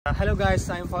Hello guys,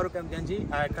 I am Farooq Amjanji.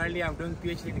 Currently I am doing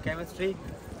PhD in chemistry.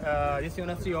 This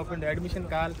university opened the admission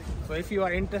call. So if you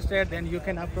are interested, then you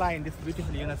can apply in this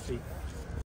beautiful university.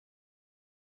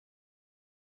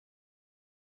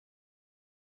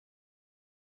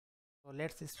 So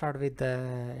let's start with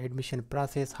the admission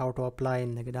process, how to apply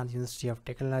in the Gdansk University of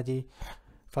Technology.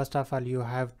 First of all, you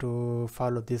have to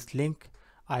follow this link.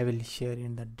 I will share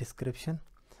in the description.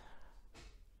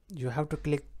 You have to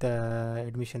click the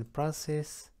admission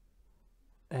process,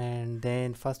 and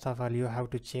then first of all you have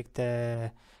to check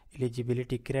the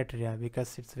eligibility criteria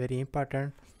because it's very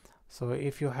important. So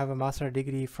if you have a master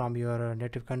degree from your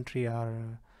native country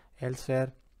or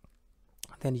elsewhere,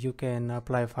 then you can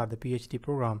apply for the PhD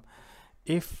program.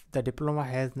 If the diploma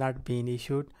has not been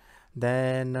issued,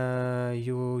 then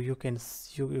you can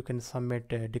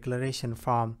submit a declaration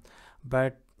form,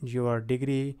 but your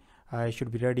degree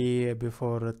should be ready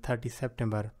before 30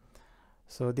 September.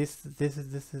 So this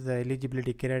is the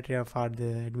eligibility criteria for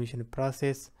the admission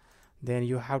process. Then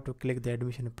you have to click the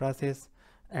admission process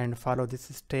and follow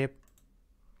this step.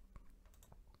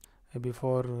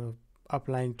 Before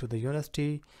applying to the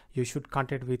university, you should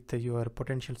contact with your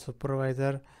potential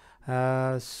supervisor.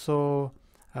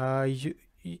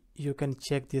 You can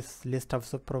check this list of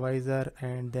supervisor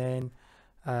and then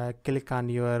click on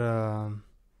your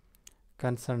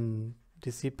concerned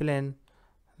discipline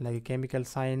like chemical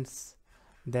science.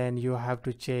 Then you have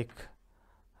to check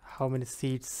how many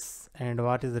seats and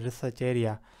what is the research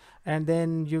area, and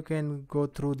then you can go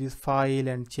through this file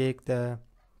and check your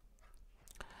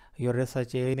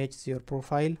research area, matches your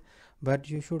profile. But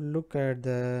you should look at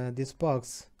this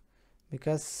box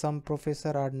because some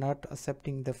professors are not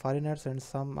accepting the foreigners and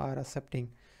some are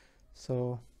accepting,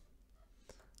 so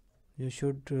you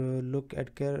should look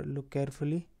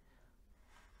carefully.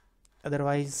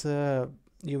 Otherwise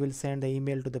you will send the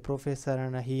email to the professor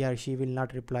and he or she will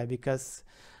not reply because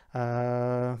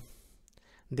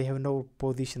they have no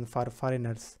position for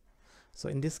foreigners. So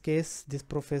in this case, this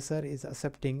professor is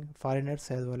accepting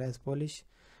foreigners as well as Polish,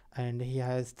 and he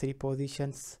has 3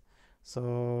 positions.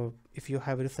 So if you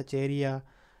have research area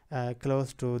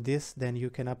close to this, then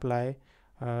you can apply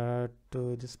to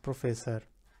this professor.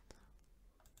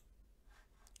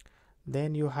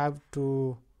 Then you have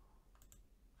to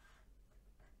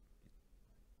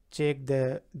check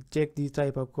these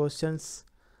type of questions.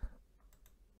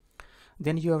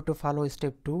 Then you have to follow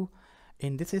step 2.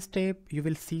 In this step you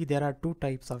will see there are 2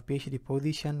 types of PhD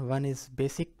position. One is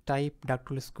basic type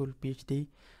doctoral school PhD,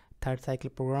 3rd cycle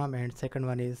program, and second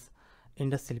one is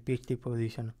industrial PhD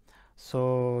position.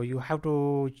 So you have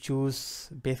to choose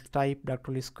basic type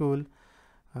doctoral school.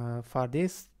 For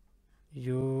this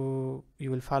you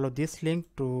will follow this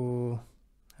link to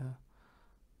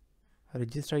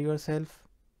register yourself.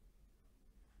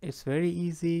 It's very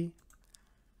easy.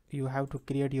 You have to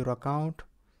create your account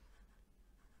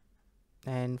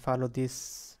and follow these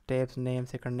steps: name,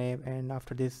 second name, and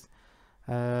after this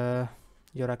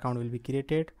your account will be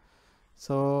created.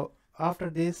 So after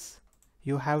this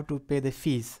you have to pay the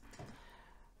fees.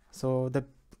 So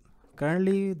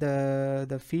currently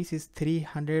the fees is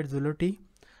 300 zloty.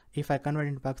 If I convert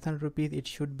into Pakistan rupees, it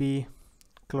should be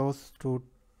close to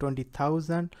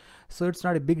 20,000. So it's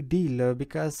not a big deal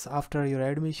because after your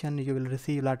admission you will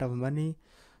receive a lot of money,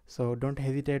 so don't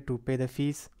hesitate to pay the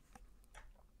fees.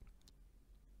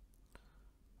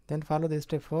 Then follow the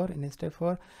step 4. In step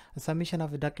 4, submission of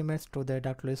the documents to the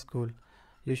doctoral school.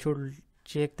 You should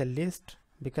check the list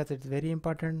because it's very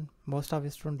important. Most of the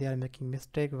students, they are making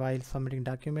mistake while submitting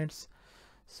documents.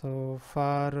 So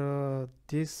for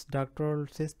this doctoral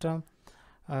system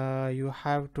you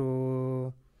have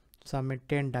to submit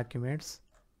 10 documents.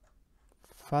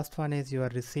 First one is your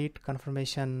receipt,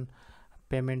 confirmation,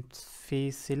 payment fee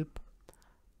slip,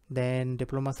 then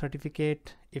diploma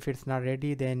certificate. If it's not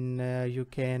ready, then you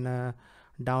can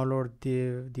download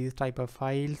these type of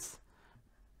files,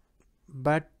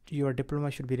 but your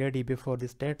diploma should be ready before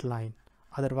this deadline,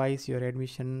 otherwise your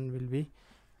admission will be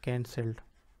cancelled.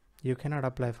 You cannot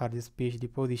apply for these PhD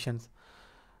positions.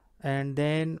 And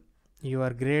then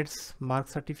your grades, mark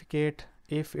certificate.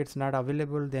 If it's not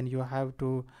available, then you have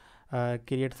to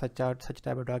create such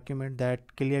type of document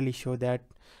that clearly show that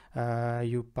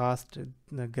you passed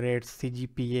the grades,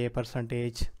 CGPA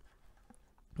percentage.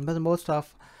 But most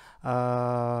of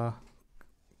the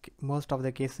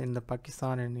case in the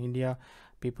Pakistan and India,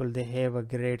 people, they have a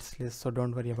grades list, so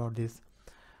don't worry about this.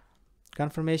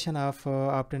 Confirmation of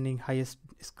obtaining highest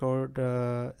scored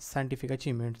scientific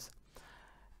achievements.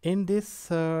 In this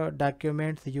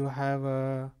documents you have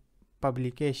a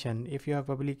publication. If you have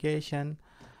publication,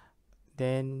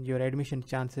 then your admission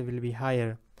chances will be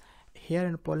higher. Here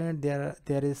in Poland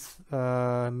there is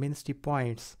ministry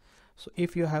points. So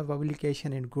if you have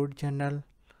publication in good journal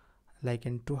like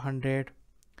in 200,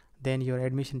 then your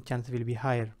admission chance will be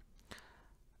higher.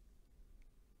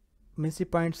 Ministry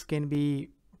points can be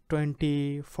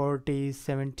 20, 40,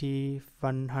 70,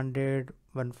 100,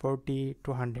 140,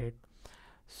 200.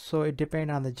 So it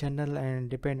depends on the journal and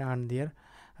depend on their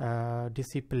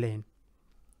discipline.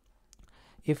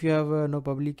 If you have no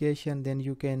publication, then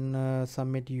you can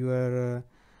submit your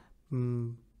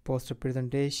poster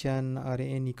presentation or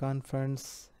any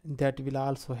conference. That will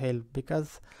also help,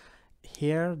 because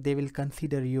here they will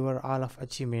consider your all of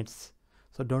achievements,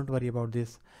 so don't worry about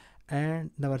this.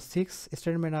 And number 6,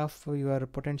 statement of your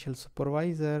potential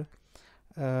supervisor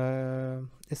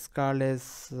is called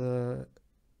as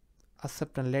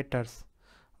acceptance letters.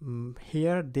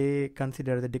 Here they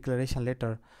consider the declaration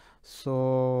letter,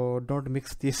 so don't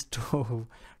mix these two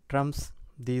terms,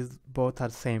 these both are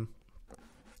same.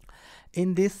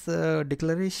 In this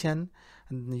declaration,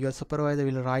 your supervisor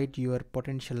will write your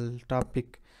potential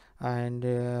topic, and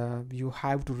you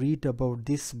have to read about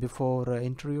this before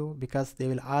interview, because they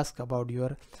will ask about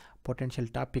your potential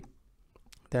topic,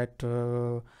 that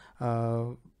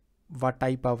what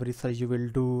type of research you will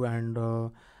do, and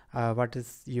what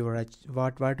is your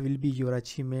what will be your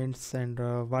achievements, and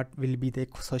what will be the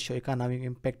socio-economic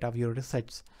impact of your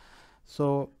research.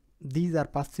 So these are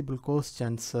possible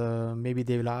questions maybe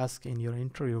they will ask in your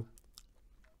interview.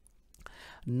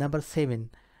 Number 7,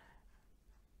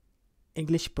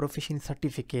 English proficiency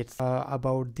certificates.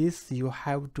 About this, you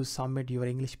have to submit your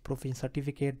English proficiency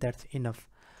certificate, that's enough.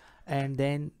 And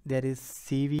then there is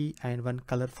CV and one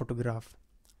color photograph,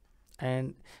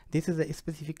 and this is a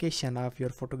specification of your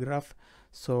photograph.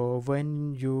 So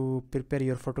when you prepare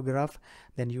your photograph,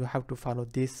 then you have to follow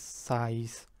this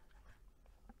size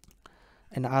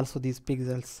and also these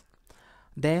pixels.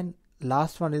 Then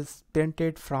last one is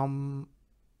printed from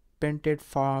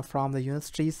the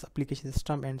university's application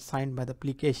system and signed by the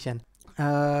application.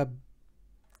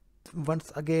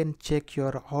 Once again, check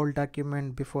your whole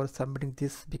document before submitting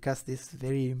this, because this is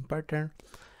very important.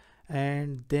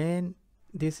 And then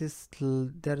there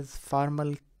is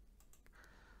formal.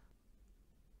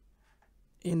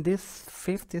 In this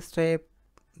 5th step,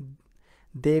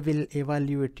 they will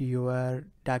evaluate your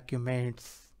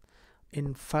documents.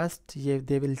 In first,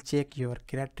 they will check your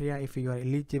criteria. If you are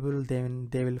eligible, then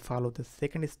they will follow the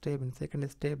 2nd step. In 2nd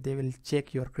step, they will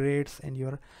check your grades and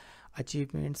your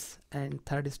achievements. And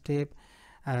 3rd step,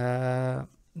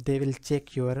 they will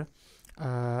check your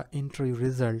interview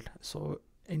result. So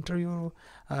interview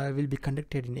will be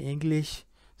conducted in English,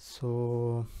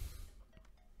 so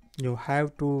you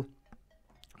have to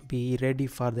be ready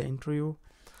for the interview.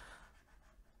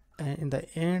 And in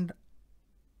the end,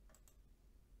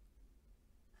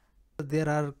 there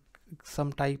are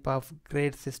some type of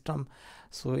grade system.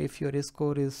 So if your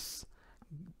score is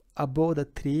above the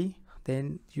 3,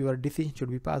 then your decision should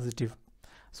be positive.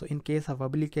 So in case of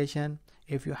publication,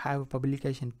 if you have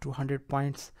publication 200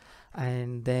 points,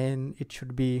 and then it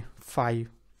should be 5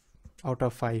 out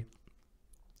of 5.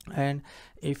 And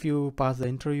if you pass the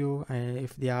interview, and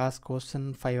if they ask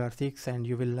question 5 or 6 and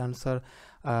you will answer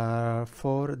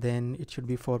 4, then it should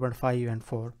be 4.5 and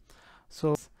 4.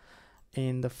 So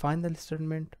in the final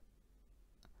statement,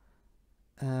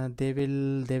 they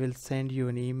will send you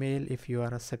an email if you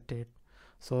are accepted.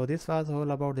 So this was all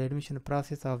about the admission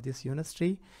process of this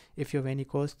university. If you have any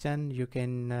question, you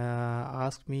can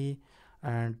ask me,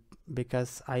 and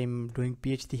because I'm doing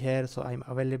PhD here, so I'm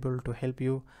available to help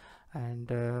you.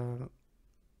 And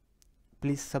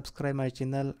please subscribe my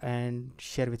channel and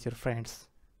share with your friends.